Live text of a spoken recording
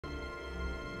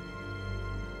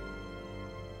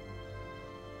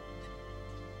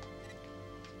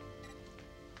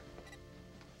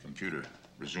Computer,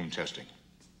 resume testing.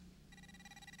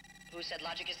 Who said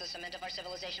logic is the cement of our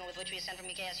civilization with which we ascend from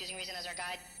UKS using reason as our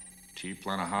guide? T.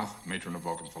 Planahoth, Matron of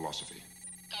Vulcan philosophy.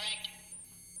 Correct.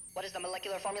 What is the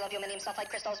molecular formula of aluminium sulfide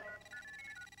crystals?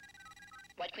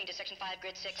 White queen to section 5,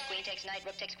 grid 6, queen takes knight,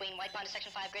 rook takes queen, white pawn to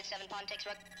section 5, grid 7, pawn takes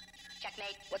rook.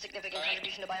 Checkmate. What significant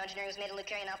contribution to bioengineering was made in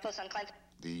LOONKERIAN outposts on KLENDTH?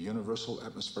 The universal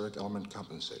atmospheric element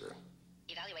compensator.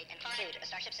 Evaluate and conclude. A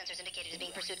starship sensor is indicated as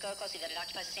being pursued so closely that it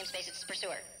occupies the same space as its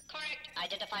pursuer. Correct.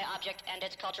 Identify object and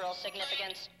its cultural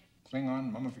significance.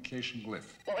 Klingon mummification glyph.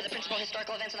 What were the principal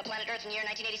historical events on the planet Earth in the year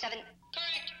 1987?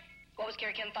 Correct. What was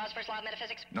Kira Kim Thaw's first law of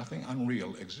metaphysics? Nothing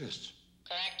unreal exists.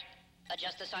 Correct.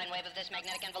 Adjust the sine wave of this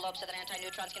magnetic envelope so that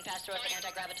antineutrons can pass through it, but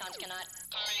antigravitons cannot.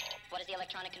 Correct. What is the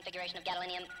electronic configuration of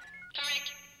gadolinium?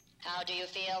 Correct. How do you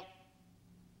feel?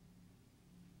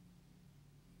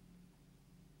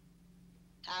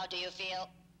 How do you feel?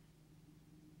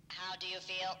 How do you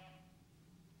feel?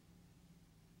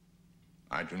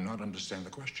 I do not understand the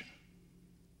question.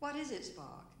 What is it,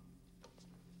 Spock?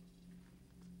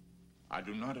 I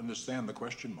do not understand the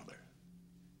question, Mother.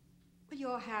 Well,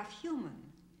 you're half human.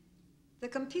 The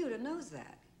computer knows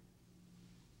that.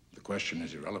 The question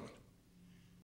is irrelevant.